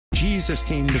Jesus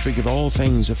came to forgive all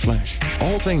things of flesh,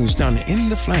 all things done in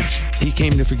the flesh. He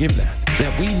came to forgive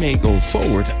that we may go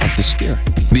forward of the Spirit.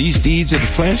 These deeds of the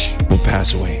flesh will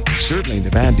pass away. Certainly the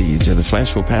bad deeds of the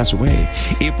flesh will pass away.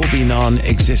 It will be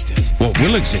non-existent. What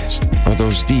will exist are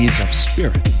those deeds of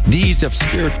Spirit. Deeds of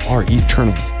Spirit are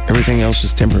eternal. Everything else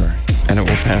is temporary, and it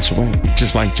will pass away,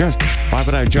 just like judgment. Why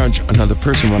would I judge another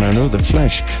person when I know the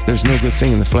flesh? There's no good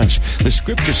thing in the flesh. The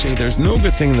scriptures say there's no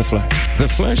good thing in the flesh. The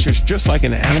flesh is just like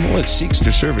an animal. It seeks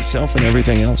to serve itself and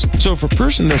everything else. So if a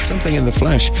person does something in the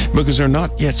flesh because they're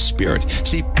not yet spirit,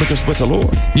 see, because with the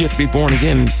Lord, you have to be born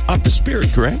again of the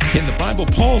Spirit, correct? In the Bible,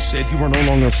 Paul said you are no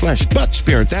longer flesh, but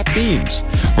spirit. That means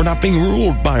we're not being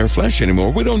ruled by our flesh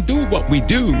anymore. We don't do what we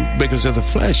do because of the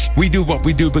flesh. We do what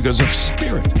we do because of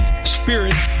Spirit.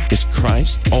 Spirit is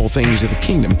Christ, all things of the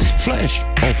kingdom. Flesh,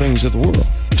 all things of the world.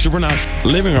 So we're not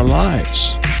living our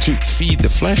lives to feed the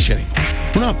flesh anymore.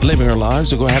 We're not living our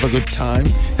lives to go have a good time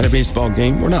at a baseball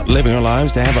game. We're not living our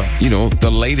lives to have the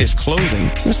latest clothing.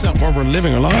 That's not where we're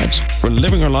living our lives. We're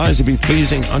living our lives to be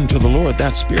pleasing unto the Lord.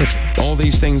 That's spiritual. All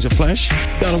these things of flesh,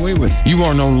 done away with. You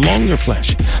are no longer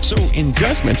flesh. So in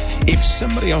judgment, if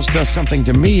somebody else does something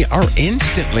to me, I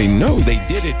instantly know they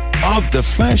did it of the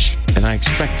flesh. And I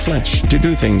expect flesh to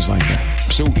do things like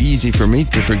that. So easy for me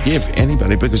to forgive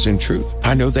anybody because in truth,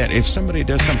 I know that if somebody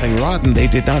does something rotten, they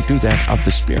did not do that of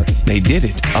the Spirit. They did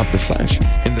it of the flesh.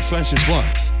 And the flesh is what?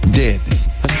 Dead.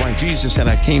 That's why Jesus said,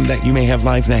 I came that you may have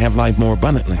life and have life more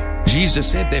abundantly.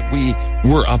 Jesus said that we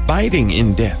were abiding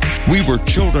in death. We were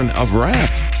children of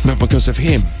wrath, but because of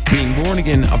Him being born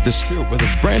again of the Spirit with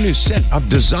a brand new set of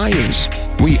desires,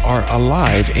 we are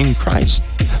alive in Christ.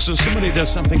 So somebody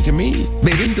does something to me,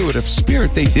 they didn't do it of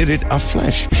spirit, they did it of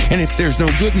flesh. And if there's no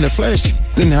good in the flesh,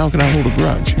 then how can I hold a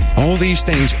grudge? All these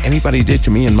things anybody did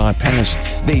to me in my past,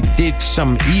 they did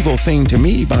some evil thing to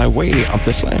me by way of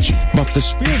the flesh. But the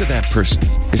spirit of that person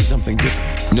is something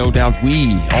different. No doubt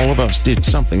all of us did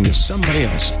something to somebody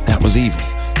else that was evil,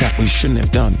 that we shouldn't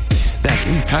have done, that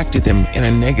impacted them in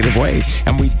a negative way.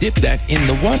 And we did that in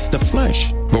the what? The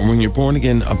flesh. But when you're born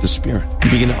again of the Spirit,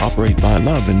 you begin to operate by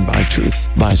love and by truth,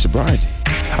 by sobriety.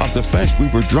 Of the flesh, we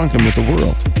were drunken with the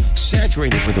world,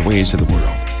 saturated with the ways of the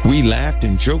world. We laughed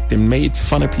and joked and made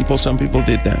fun of people. Some people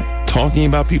did that, talking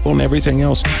about people and everything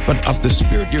else. But of the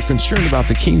Spirit, you're concerned about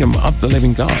the kingdom of the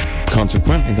living God.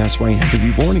 Consequently, that's why you have to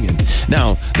be born again.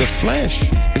 Now, the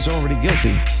flesh is already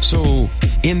guilty. So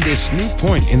in this new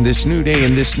point, in this new day,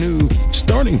 in this new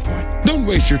starting point, don't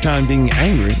waste your time being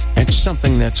angry at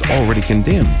something that's already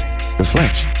condemned, the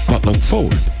flesh, but look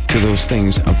forward to those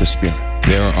things of the Spirit.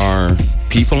 There are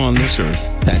people on this earth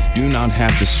that do not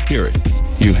have the Spirit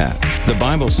you have. The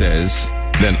Bible says,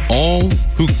 then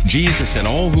Jesus said,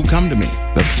 all who come to me,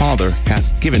 the Father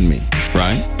hath given me,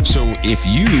 right? So if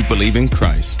you believe in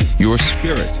Christ, your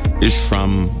spirit is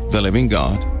from the living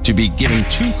God to be given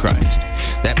to Christ.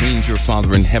 That means your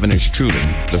Father in heaven is truly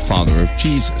the Father of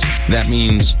Jesus. That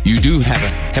means you do have a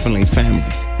heavenly family,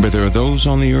 but there are those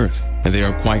on the earth, and they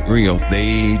are quite real.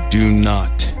 They do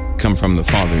not come from the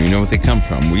Father. You know what they come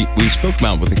from? We spoke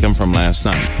about what they come from last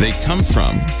night. They come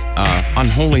from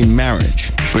unholy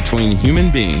marriage between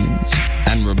human beings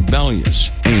and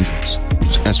rebellious angels.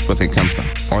 That's what they come from.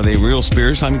 Are they real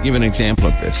spirits? Let me give an example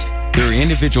of this. There are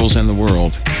individuals in the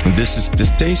world, and this is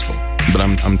distasteful, but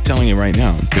I'm telling you right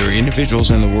now, there are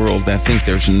individuals in the world that think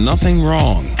there's nothing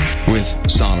wrong with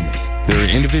sodomy. There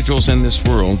are individuals in this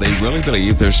world, they really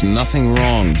believe there's nothing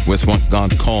wrong with what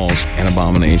God calls an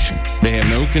abomination. They have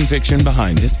no conviction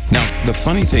behind it. Now, the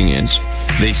funny thing is,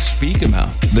 they speak about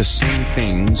the same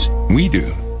things we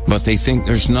do, but they think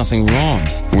there's nothing wrong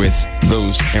with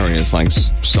those areas like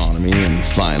sodomy and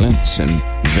violence and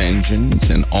vengeance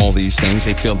and all these things.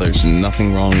 They feel there's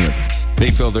nothing wrong with it. They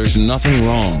feel there's nothing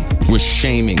wrong with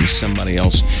shaming somebody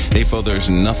else. They feel there's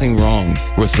nothing wrong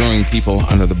with throwing people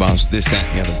under the bus, this, that,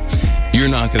 and the other. You're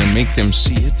not going to make them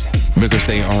see it because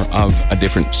they are of a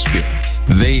different spirit.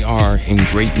 They are in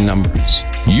great numbers.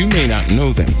 You may not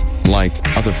know them like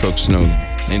other folks know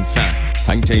them. In fact,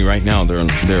 I can tell you right now, there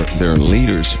are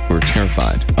leaders who are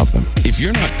terrified of them. If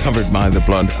you're not covered by the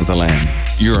blood of the Lamb,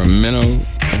 you're a minnow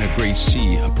in a great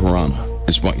sea, a piranha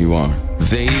is what you are.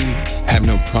 They have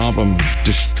no problem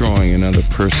destroying another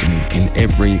person in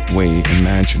every way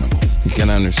imaginable. You can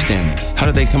understand that. How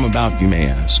do they come about, you may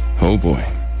ask? Oh boy.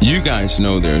 You guys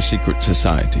know there are secret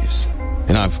societies.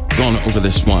 And I've gone over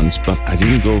this once, but I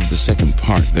didn't go over the second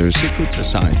part. There are secret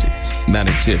societies that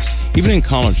exist, even in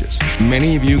colleges.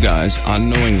 Many of you guys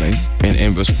unknowingly, and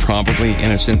it was probably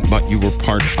innocent, but you were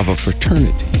part of a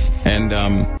fraternity. And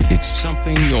it's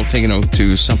something you'll take an oath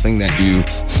to, something that you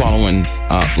follow in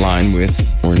line with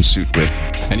or in suit with.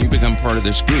 And you become part of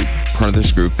this group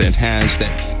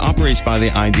that operates by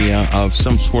the idea of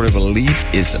some sort of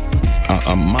elitism,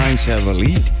 a mindset of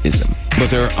elitism. But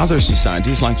there are other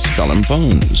societies like Skull and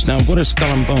Bones. Now, what are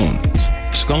Skull and Bones?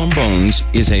 Skull and Bones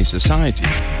is a society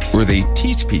where they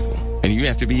teach people, and you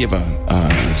have to be of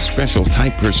a special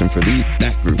type person for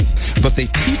that group, but they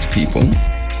teach people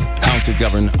how to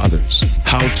govern others,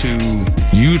 how to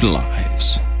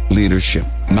utilize leadership,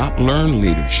 not learn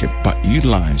leadership, but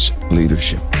utilize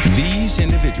leadership. These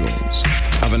individuals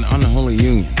of an unholy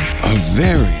union are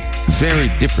very, very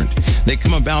different. They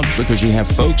come about because you have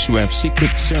folks who have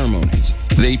secret ceremonies.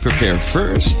 They prepare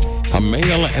first a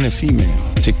male and a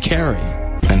female to carry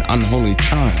an unholy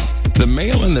child. The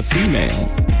male and the female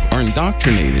are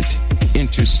indoctrinated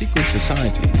into secret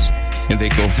societies, and they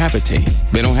cohabitate.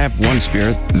 They don't have one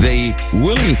spirit. They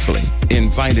willingly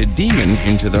invite a demon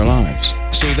into their lives.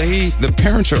 So the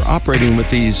parents are operating with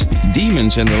these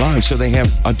demons in their lives, so they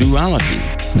have a duality.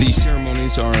 These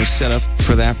ceremonies are set up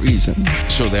for that reason,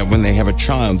 so that when they have a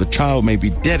child, the child may be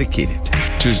dedicated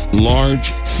to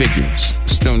large figures,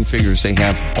 stone figures they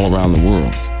have all around the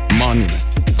world, monument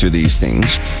to these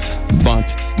things.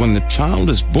 But when the child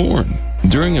is born,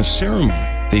 during a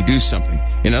ceremony, they do something.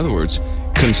 In other words,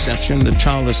 conception, the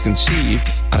child is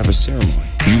conceived out of a ceremony.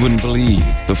 You wouldn't believe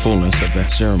the fullness of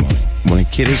that ceremony. When a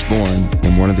kid is born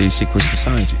in one of these secret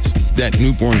societies, that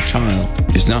newborn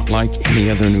child is not like any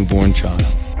other newborn child.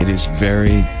 It is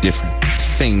very different.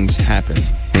 Things happen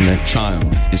when that child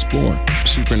is born.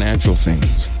 Supernatural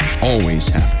things always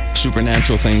happen.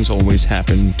 Supernatural things always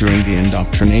happen during the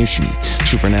indoctrination.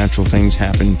 Supernatural things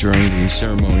happen during the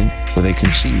ceremony where they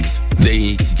conceive.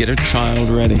 They get a child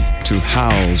ready to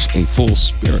house a full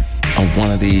spirit of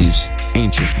one of these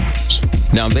ancient ones.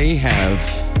 Now they have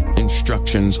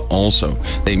instructions also.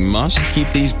 They must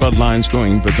keep these bloodlines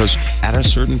going because at a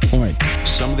certain point,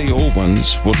 some of the old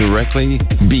ones will directly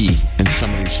be in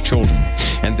some of these children.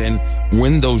 And then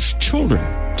when those children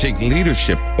take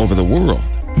leadership over the world,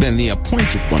 then the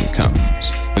appointed one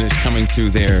comes, and it's coming through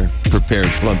their prepared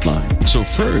bloodline. So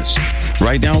first,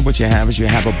 right now what you have is you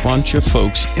have a bunch of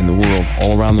folks in the world,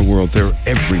 all around the world. They're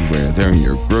everywhere. They're in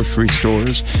your grocery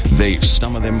stores.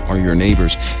 Some of them are your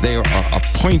neighbors. They are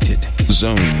appointed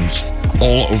zones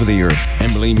all over the earth.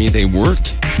 And believe me, they work,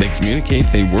 they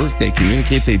communicate, they work, they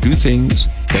communicate, they do things,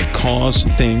 they cause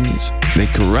things, they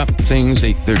corrupt things.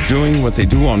 They're doing what they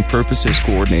do on purpose. Is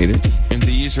coordinated. And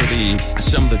these are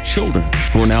some of the children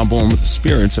who are now born with the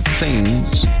spirits of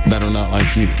things that are not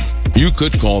like you. You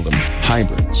could call them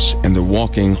hybrids, and they're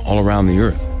walking all around the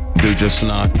earth. They're just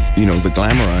not, the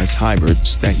glamorized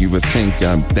hybrids that you would think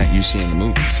that you see in the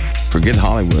movies. Forget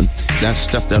Hollywood. That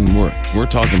stuff doesn't work. We're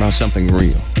talking about something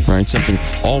real, right?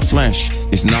 All flesh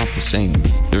is not the same.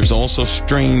 There's also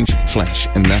strange flesh,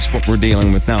 and that's what we're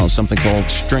dealing with now, something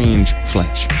called strange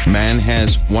flesh. Man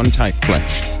has one type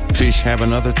flesh. Fish have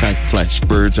another type flesh.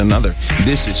 Birds another.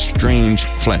 This is strange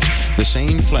flesh. The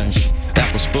same flesh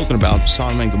that was spoken about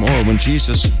Sodom and Gomorrah when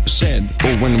Jesus said,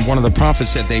 or when one of the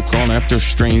prophets said they've gone after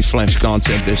strange flesh. God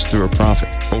said this through a prophet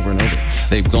over and over.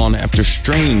 They've gone after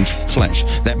strange flesh.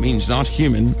 That means not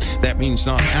human. That means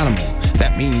not animal.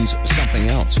 That means something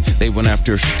else. They went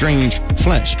after strange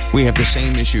flesh. We have the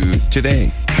same issue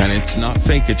today. And it's not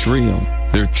fake, it's real.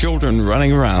 There are children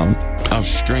running around of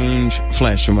strange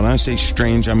flesh. And when I say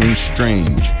strange, I mean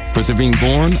strange. But they're being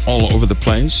born all over the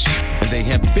place. And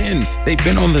they've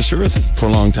been on this earth for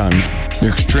a long time now.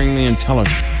 They're extremely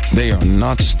intelligent. They are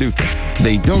not stupid.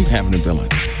 They don't have an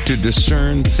ability to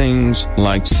discern things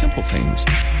like simple things.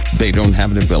 They don't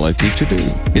have an ability to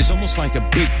do. It's almost like a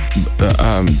big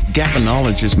gap of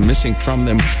knowledge is missing from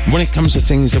them when it comes to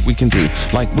things that we can do.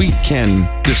 Like we can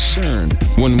discern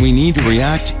when we need to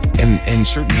react in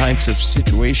certain types of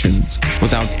situations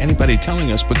without anybody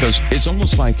telling us, because it's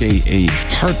almost like a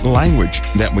heart language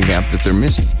that we have that they're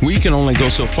missing. We can only go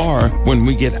so far when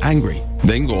we get angry.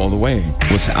 They can go all the way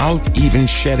without even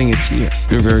shedding a tear.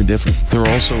 They're very different. They're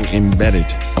also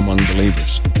embedded among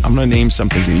believers. I'm going to name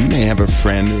something to you. You may have a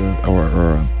friend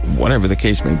or whatever the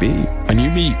case may be, and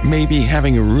you may be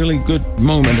having a really good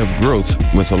moment of growth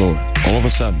with the Lord. All of a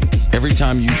sudden, every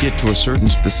time you get to a certain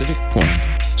specific point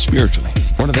spiritually,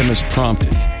 one of them is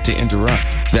prompted to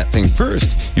interrupt that thing.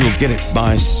 First, you'll get it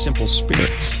by simple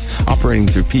spirits operating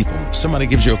through people. Somebody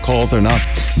gives you a call, they're not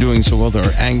doing so well,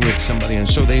 they're angry at somebody, and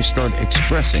so they start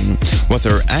expressing what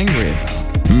they're angry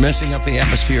about, messing up the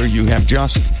atmosphere you have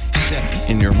just set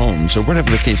in your homes, or whatever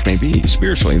the case may be.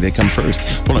 Spiritually, they come first.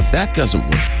 Well, if that doesn't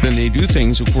work, then they do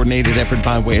things, a coordinated effort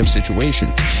by way of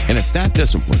situations. And if that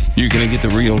doesn't work, you're going to get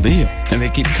the real deal. And they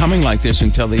keep coming like this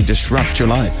until they disrupt your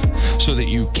life, so that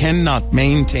you cannot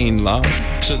maintain love,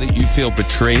 so that you feel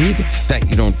betrayed, that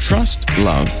you don't trust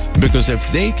love. Because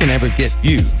if they can ever get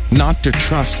you not to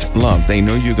trust love, they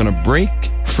know you're going to break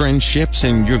friendships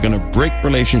and you're going to break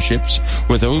relationships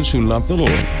with those who love the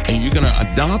Lord, and you're going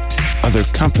to adopt other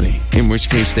company, in which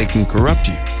case they can corrupt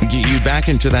you, get you back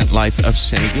into that life of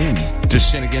sin again, to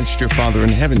sin against your Father in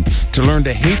heaven, to learn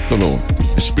to hate the Lord.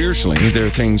 Spiritually, there are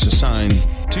things assigned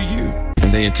to you,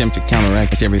 and they attempt to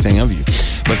counteract everything of you.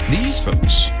 But these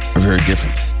folks are very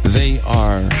different. They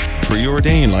are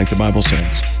preordained, like the Bible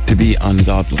says, to be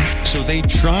ungodly. So they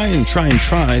try and try and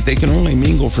try. They can only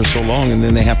mingle for so long, and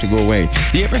then they have to go away.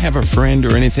 Do you ever have a friend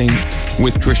or anything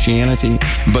with Christianity,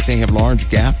 but they have large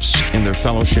gaps in their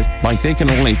fellowship? Like they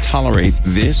can only tolerate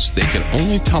this. They can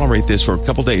only tolerate this for a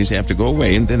couple days. They have to go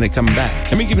away, and then they come back.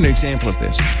 Let me give you an example of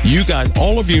this. You guys,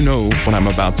 all of you know what I'm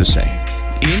about to say.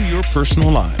 In your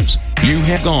personal lives, you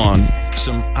have gone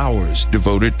some hours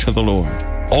devoted to the Lord.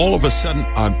 All of a sudden,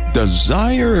 a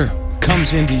desire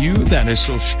comes into you that is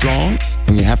so strong,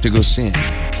 and you have to go sin.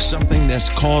 Something that's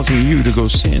causing you to go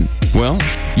sin. Well,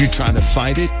 you try to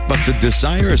fight it, but the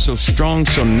desire is so strong,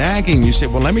 so nagging. You say,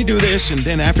 well, let me do this, and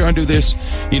then after I do this,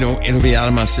 it'll be out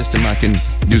of my system. I can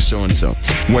do so and so.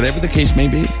 Whatever the case may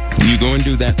be, you go and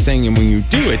do that thing, and when you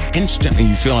do it, instantly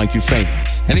you feel like you failed.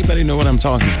 Anybody know what I'm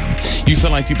talking about? You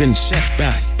feel like you've been set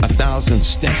back 1,000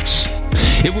 steps.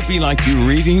 It would be like you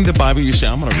reading the Bible. You say,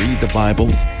 I'm going to read the Bible.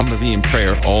 I'm going to be in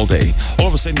prayer all day. All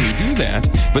of a sudden you do that,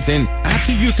 but then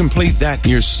after you complete that,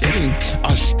 you're sitting,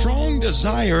 a strong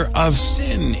desire of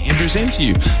sin enters into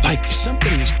you. Like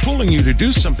something is pulling you to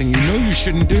do something you know you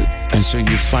shouldn't do. And so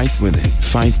you fight with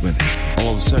it.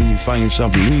 All of a sudden you find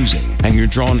yourself losing, and you're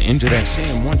drawn into that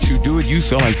sin. And once you do it, you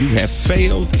feel like you have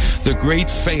failed the great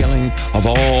failing of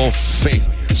all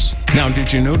failures. Now,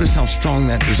 did you notice how strong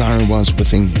that desire was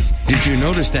within you? Did you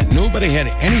notice that nobody had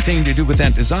anything to do with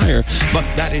that desire, but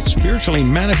that it spiritually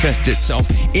manifested itself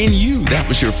in you? That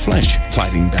was your flesh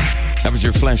fighting back. That was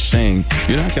your flesh saying,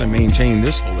 you're not going to maintain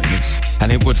this holiness.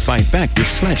 And it would fight back. Your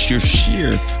flesh, your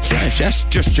sheer flesh, that's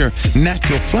just your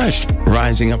natural flesh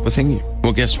rising up within you.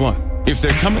 Well, guess what? If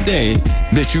there come a day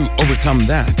that you overcome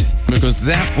that, because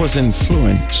that was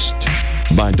influenced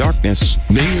by darkness,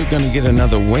 then you're going to get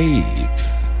another wave,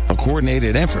 a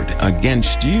coordinated effort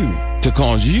against you to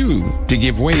cause you to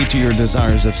give way to your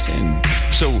desires of sin.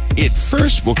 So it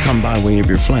first will come by way of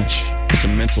your flesh. It's a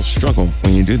mental struggle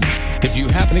when you do that. If you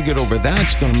happen to get over that,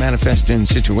 it's going to manifest in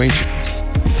situations.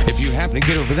 If you happen to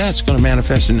get over that, it's going to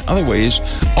manifest in other ways.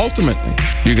 Ultimately,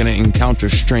 you're going to encounter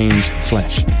strange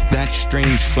flesh. That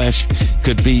strange flesh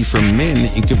could be for men.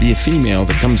 It could be a female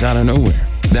that comes out of nowhere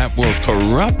that will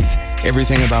corrupt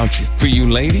everything about you. For you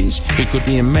ladies, it could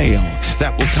be a male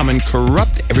that will come and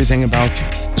corrupt everything about you,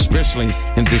 especially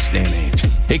in this day and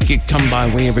age. It could come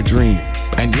by way of a dream,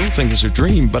 and you'll think it's a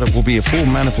dream, but it will be a full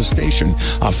manifestation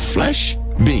of flesh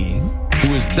being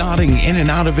who is dotting in and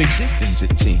out of existence,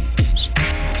 it seems.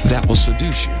 That will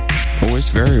seduce you. Oh, it's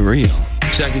very real.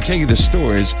 So I can tell you the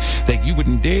stories that you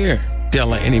wouldn't dare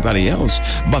tell anybody else,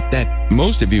 but that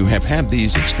most of you have had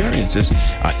these experiences.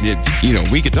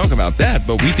 We could talk about that,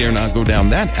 but we dare not go down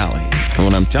that alley. And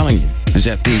what I'm telling you is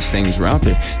that these things are out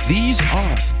there. These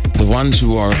are the ones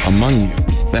who are among you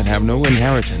that have no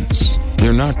inheritance.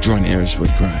 They're not joint heirs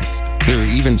with Christ. There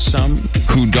are even some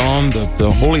who don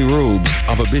the holy robes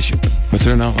of a bishop, but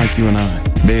they're not like you and I.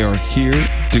 They are here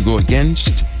to go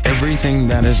against everything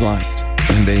that is light,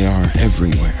 and they are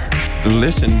everywhere.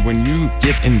 Listen, when you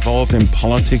get involved in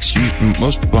politics,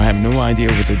 most people have no idea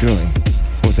what they're doing.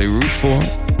 What they root for,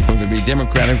 whether it be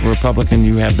Democratic or Republican,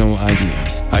 you have no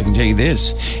idea. I can tell you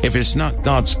this, if it's not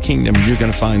God's kingdom, you're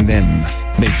going to find them.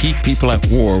 They keep people at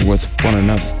war with one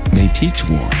another. They teach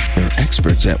war. They're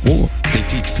experts at war. They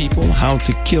teach people how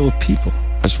to kill people.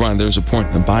 That's why there's a point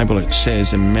in the Bible that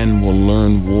says, and men will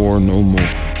learn war no more.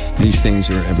 These things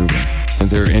are everywhere. And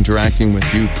they're interacting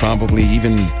with you probably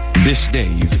even this day.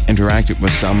 You've interacted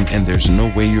with some, and there's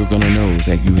no way you're going to know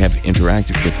that you have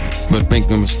interacted with them. But make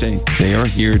no mistake, they are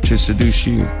here to seduce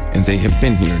you, and they have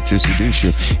been here to seduce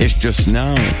you. It's just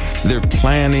now their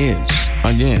plan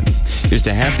is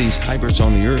to have these hybrids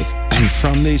on the earth, and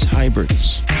from these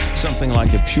hybrids, something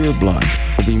like a pure blood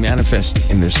will be manifest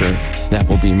in this earth. That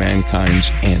will be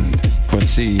mankind's end. But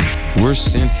see, we're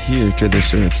sent here to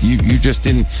this earth. You just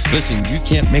didn't, listen, you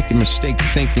can't make a mistake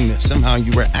thinking that somehow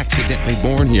you were accidentally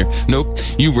born here. Nope,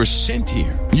 you were sent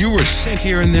here. You were sent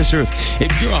here in this earth.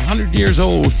 If you're 100 years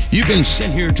old, you've been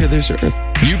sent here to this earth.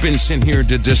 You've been sent here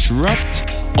to disrupt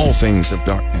all things of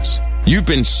darkness. You've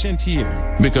been sent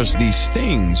here because these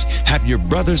things have your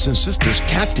brothers and sisters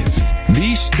captive.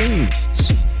 These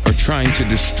things are trying to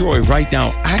destroy right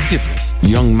now actively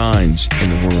young minds in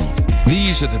the world.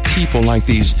 These are the people like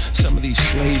some of these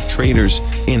slave traders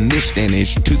in this day and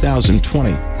age,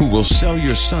 2020, who will sell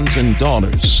your sons and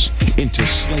daughters into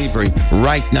slavery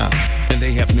right now. And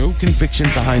they have no conviction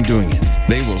behind doing it.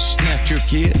 They will snatch your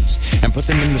kids and put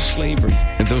them into slavery.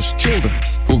 And those children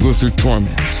will go through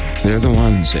torments. They're the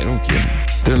ones, they don't care.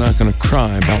 They're not going to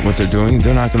cry about what they're doing.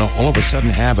 They're not going to all of a sudden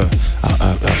have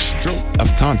a stroke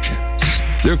of conscience.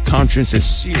 Their conscience is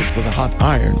seared with a hot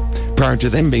iron prior to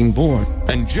them being born.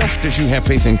 And just as you have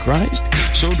faith in Christ,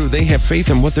 so do they have faith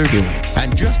in what they're doing.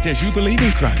 And just as you believe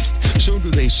in Christ, so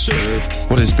do they serve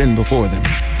what has been before them.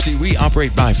 See, we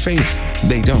operate by faith.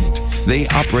 They don't. They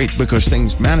operate because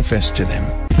things manifest to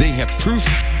them. They have proof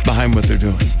behind what they're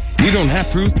doing. We don't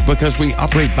have proof because we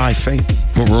operate by faith.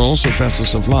 But we're also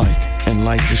vessels of light, and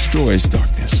light destroys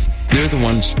darkness. They're the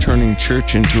ones turning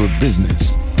church into a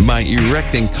business by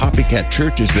erecting copycat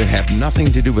churches that have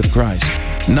nothing to do with Christ.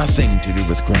 Nothing to do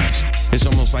with Christ. It's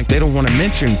almost like they don't want to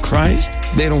mention Christ.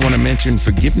 They don't want to mention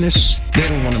forgiveness. They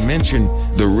don't want to mention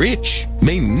the rich.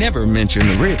 They never mention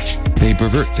the rich. They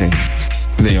pervert things.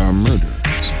 They are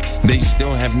murderers. They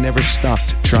still have never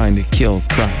stopped trying to kill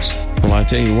Christ. Well, I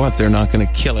tell you what, they're not going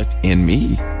to kill it in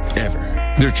me,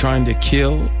 ever. They're trying to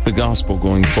kill the gospel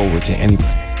going forward to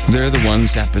anybody. They're the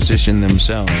ones that position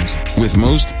themselves. With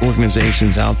most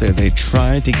organizations out there, they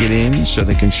try to get in so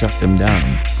they can shut them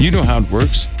down. You know how it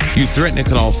works. You threaten to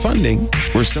cut off funding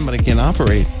where somebody can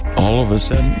operate. All of a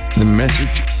sudden, the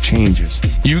message changes.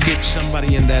 You get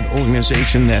somebody in that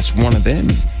organization that's one of them,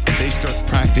 and they start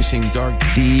practicing dark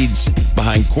deeds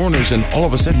behind corners, and all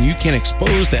of a sudden you can't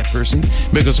expose that person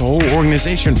because the whole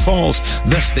organization falls.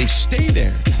 Thus, they stay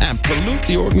there and pollute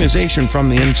the organization from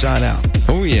the inside out.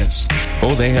 Oh, yes.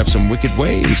 Oh, they have some wicked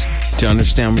ways. To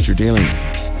understand what you're dealing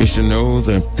with, you should know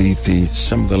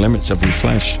some of the limits of your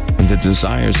flesh and the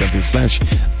desires of your flesh.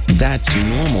 That's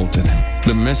normal to them.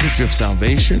 The message of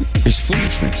salvation is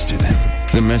foolishness to them.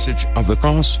 The message of the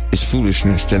cross is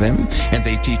foolishness to them, and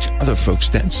they teach other folks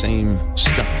that same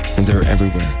stuff, and they're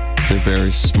everywhere. They're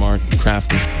very smart and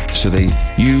crafty, so they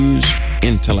use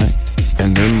intellect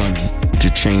and their money to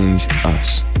change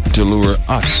us, to lure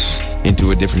us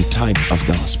into a different type of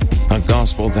gospel, a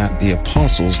gospel that the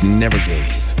apostles never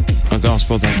gave, a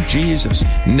gospel that Jesus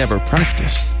never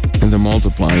practiced, and they're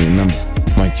multiplying in number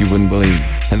like you wouldn't believe.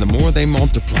 And the more they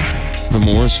multiply, the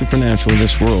more supernatural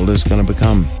this world is going to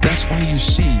become. That's why you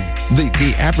see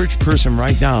the average person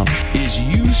right now is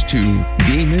used to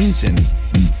demons and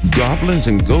goblins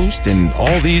and ghosts and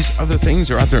all these other things.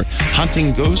 They're out there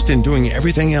hunting ghosts and doing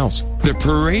everything else. They're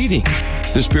parading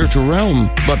the spiritual realm,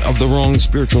 but of the wrong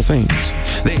spiritual things.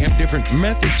 They have different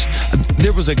methods.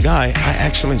 There was a guy, I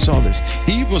actually saw this.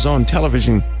 He was on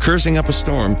television cursing up a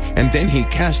storm, and then he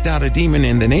cast out a demon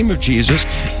in the name of Jesus,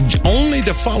 only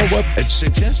to follow up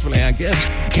successfully, I guess,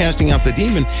 casting out the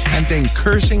demon, and then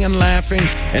cursing and laughing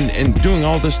and doing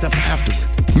all this stuff afterward.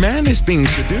 Man is being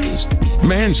seduced.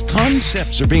 Man's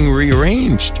concepts are being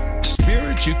rearranged.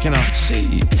 Spirit you cannot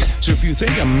see. So if you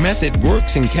think a method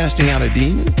works in casting out a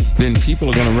demon, then people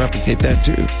are going to replicate that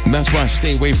too. And that's why I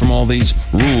stay away from all these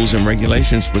rules and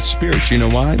regulations with spirits. You know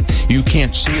why? You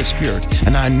can't see a spirit.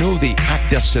 And I know the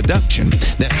act of seduction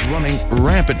that's running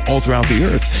rampant all throughout the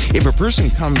earth. If a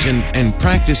person comes in and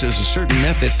practices a certain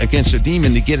method against a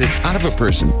demon to get it out of a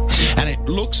person, and it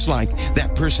looks like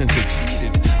that person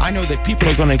succeeded, I know that people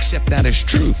are going to accept that as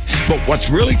truth. But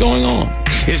what's really going on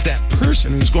is that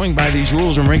person who's going by these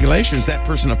rules and regulations, that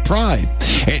person of pride.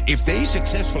 And if they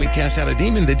successfully cast out a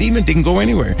demon, the demon didn't go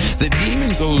anywhere. The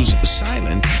demon goes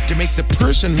silent to make the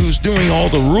person who's doing all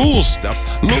the rules stuff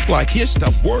look like his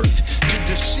stuff worked, to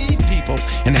deceive people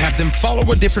and have them follow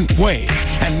a different way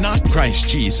and not Christ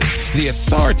Jesus. The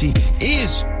authority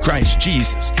is Christ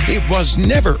Jesus. It was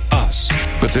never us,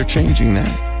 but they're changing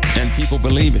that. And people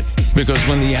believe it, because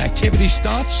when the activity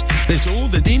stops, they say, oh,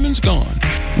 the demon's gone.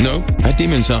 No, that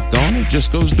demon's not gone. It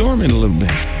just goes dormant a little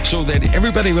bit, so that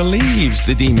everybody believes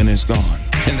the demon is gone.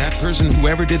 And that person,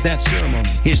 whoever did that ceremony,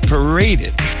 is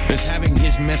paraded as having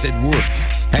his method work.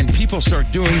 And people start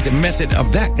doing the method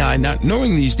of that guy, not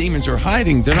knowing these demons are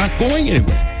hiding. They're not going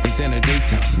anywhere. But then a day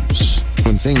comes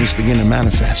when things begin to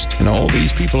manifest. And all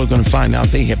these people are going to find out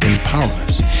they have been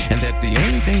powerless, and that the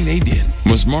only thing they did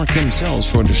was mark themselves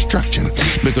for destruction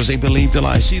because they believed a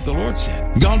lie. See, the Lord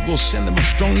said God will send them a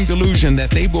strong delusion that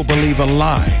they will believe a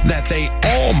lie, that they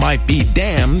all might be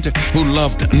damned who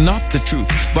loved not the truth,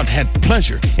 but had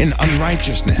pleasure in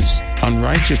unrighteousness.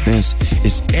 Unrighteousness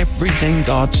is everything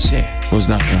God said was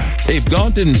not right. If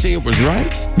God didn't say it was right,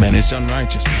 then it's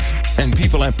unrighteousness. And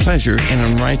people have pleasure in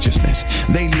unrighteousness.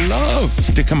 They love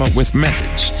to come up with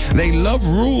methods. They love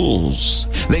rules.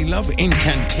 They love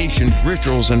incantations,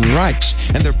 rituals, and rites,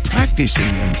 and they're practicing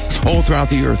them all throughout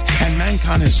the earth. And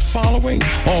mankind is following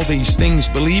all these things,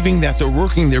 believing that they're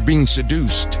working, they're being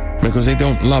seduced, because they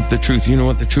don't love the truth. You know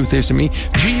what the truth is to me?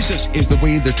 Jesus is the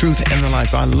way, the truth, and the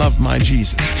life. I love my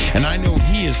Jesus, and I know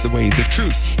He is the way, the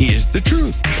truth. He is the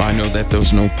truth. I know that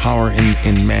there's no power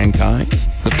in mankind.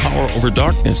 The power over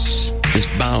darkness is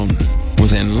bound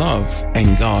within love,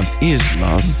 and God is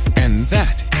love, and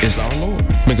that is our Lord,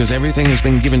 because everything has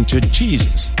been given to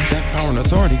Jesus. That power and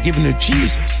authority given to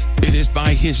Jesus. It is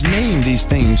by His name these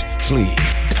things flee.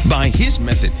 By His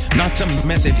method, not some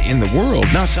method in the world,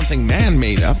 not something man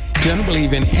made up. I don't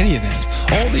believe in any of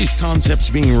that. All these concepts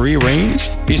being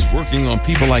rearranged is working on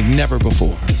people like never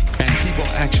before. And people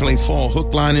actually fall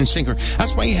hook, line, and sinker.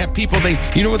 That's why you have people,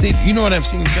 you know what I've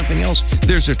seen something else?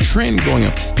 There's a trend going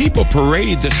on. People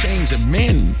parade the sayings of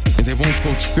men, and they won't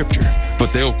quote scripture,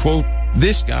 but they'll quote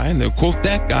this guy, and they'll quote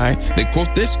that guy. They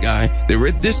quote this guy. They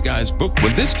read this guy's book,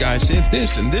 but this guy said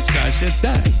this, and this guy said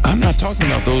that. I'm not talking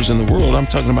about those in the world. I'm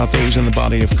talking about those in the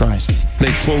body of Christ.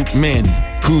 They quote men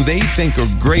who they think are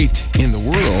great in the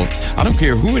world. I don't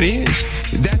care who it is.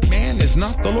 That man is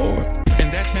not the Lord,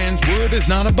 and that man's word is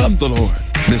not above the Lord.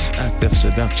 This act of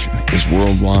seduction is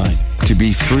worldwide. To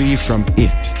be free from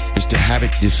it is to have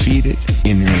it defeated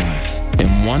in your life.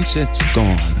 And once it's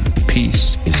gone,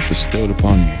 peace is bestowed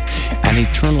upon you. An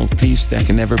eternal peace that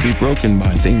can never be broken by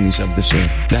things of this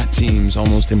earth. That seems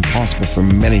almost impossible for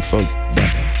many folk,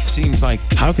 doesn't it? Seems like,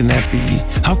 how can that be?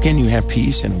 How can you have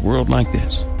peace in a world like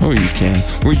this? Or you can,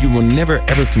 where you will never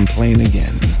ever complain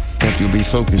again, but you'll be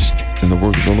focused in the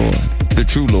work of the Lord, the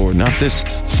true Lord, not this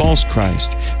false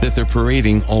Christ that they're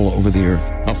parading all over the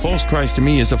earth. A false Christ to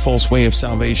me is a false way of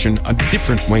salvation, a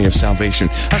different way of salvation.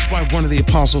 That's why one of the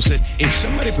apostles said, if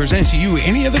somebody presents to you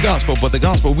any other gospel but the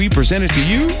gospel we presented to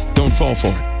you, don't fall for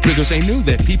it. Because they knew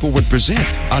that people would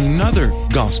present another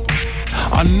gospel,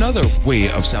 another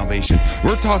way of salvation.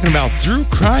 We're talking about through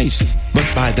Christ, but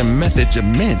by the methods of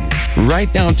men.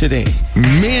 Right down today,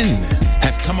 men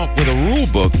have come up with a rule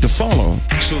book to follow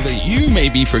so that you may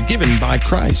be forgiven by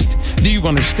Christ. Do you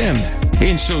understand that?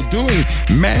 In so doing,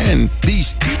 man,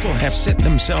 these people have set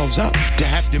themselves up to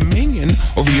have dominion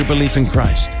over your belief in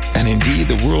Christ. And indeed,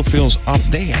 the world feels up.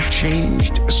 They have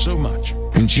changed so much.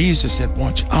 And Jesus said,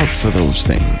 watch out for those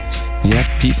things.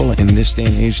 Yet people in this day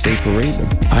and age, they parade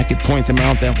them. I could point them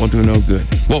out. That will do no good.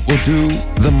 What will do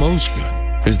the most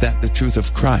good is that the truth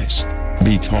of Christ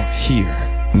be taught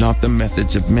here, not the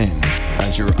methods of men.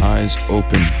 As your eyes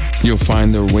open, you'll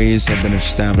find their ways have been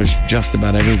established just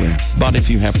about everywhere. But if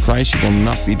you have Christ, you will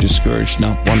not be discouraged,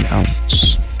 not 1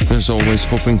 ounce. There's always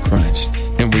hope in Christ,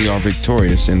 and we are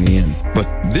victorious in the end. But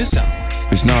this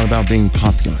hour is not about being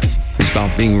popular. It's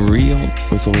about being real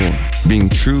with the Lord, being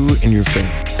true in your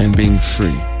faith, and being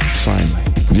free, finally.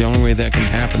 The only way that can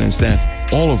happen is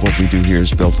that all of what we do here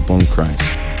is built upon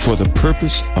Christ. For the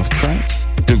purpose of Christ,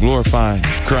 to glorify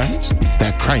Christ,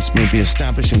 that Christ may be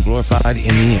established and glorified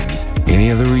in the end.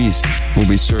 Any other reason will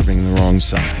be serving the wrong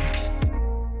side.